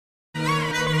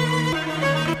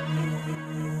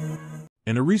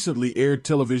In a recently aired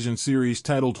television series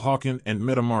titled Haakon and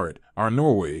Mette-Marit, Our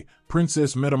Norway,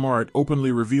 Princess Mette-Marit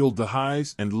openly revealed the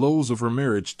highs and lows of her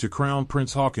marriage to Crown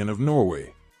Prince Haakon of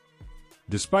Norway.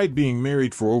 Despite being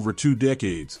married for over 2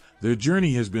 decades, their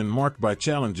journey has been marked by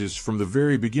challenges from the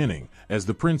very beginning, as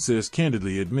the princess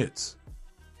candidly admits.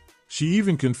 She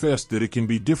even confessed that it can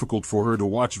be difficult for her to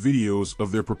watch videos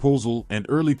of their proposal and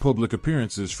early public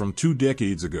appearances from 2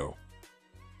 decades ago.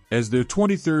 As their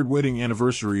 23rd wedding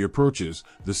anniversary approaches,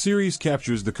 the series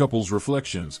captures the couple's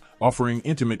reflections, offering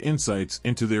intimate insights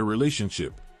into their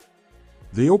relationship.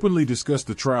 They openly discuss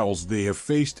the trials they have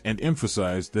faced and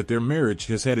emphasize that their marriage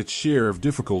has had its share of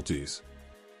difficulties.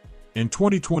 In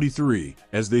 2023,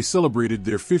 as they celebrated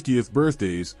their 50th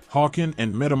birthdays, Haakon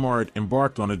and Mette-Marit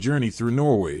embarked on a journey through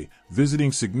Norway,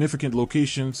 visiting significant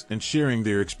locations and sharing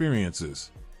their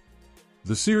experiences.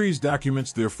 The series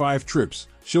documents their 5 trips,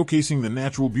 showcasing the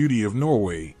natural beauty of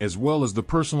Norway as well as the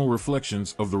personal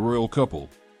reflections of the royal couple.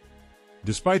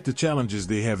 Despite the challenges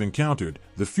they have encountered,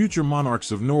 the future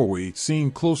monarchs of Norway seem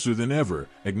closer than ever,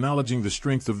 acknowledging the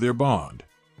strength of their bond.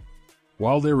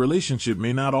 While their relationship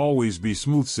may not always be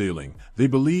smooth sailing, they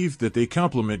believe that they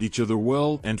complement each other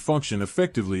well and function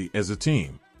effectively as a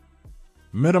team.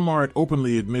 Mette-Marit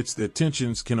openly admits that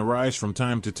tensions can arise from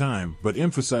time to time, but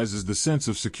emphasizes the sense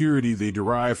of security they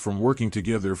derive from working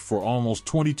together for almost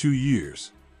 22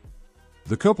 years.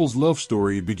 The couple's love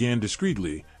story began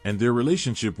discreetly, and their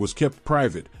relationship was kept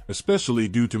private, especially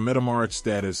due to Mette-Marit's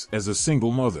status as a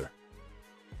single mother.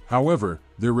 However,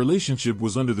 their relationship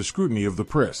was under the scrutiny of the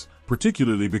press,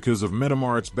 particularly because of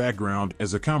Mette-Marit's background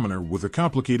as a commoner with a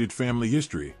complicated family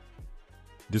history.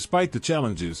 Despite the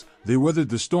challenges, they weathered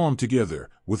the storm together,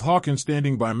 with Haakon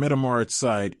standing by Mette-Marit's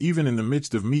side even in the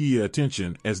midst of media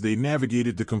attention as they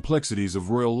navigated the complexities of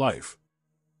royal life.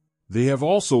 They have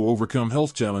also overcome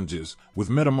health challenges, with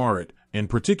Mette-Marit, in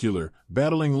particular,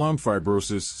 battling lung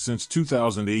fibrosis since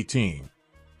 2018.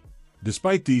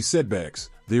 Despite these setbacks,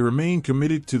 they remain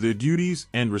committed to their duties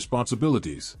and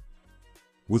responsibilities.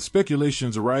 With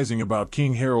speculations arising about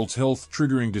King Harald's health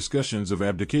triggering discussions of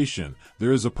abdication,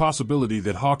 there is a possibility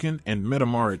that Haakon and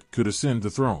Mette-Marit could ascend the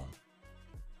throne.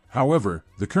 However,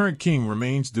 the current king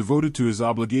remains devoted to his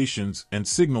obligations and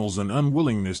signals an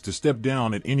unwillingness to step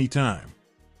down at any time.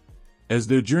 As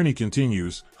their journey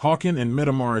continues, Haakon and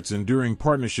Mette-Marit's enduring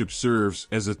partnership serves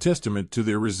as a testament to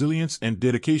their resilience and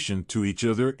dedication to each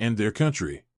other and their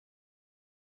country.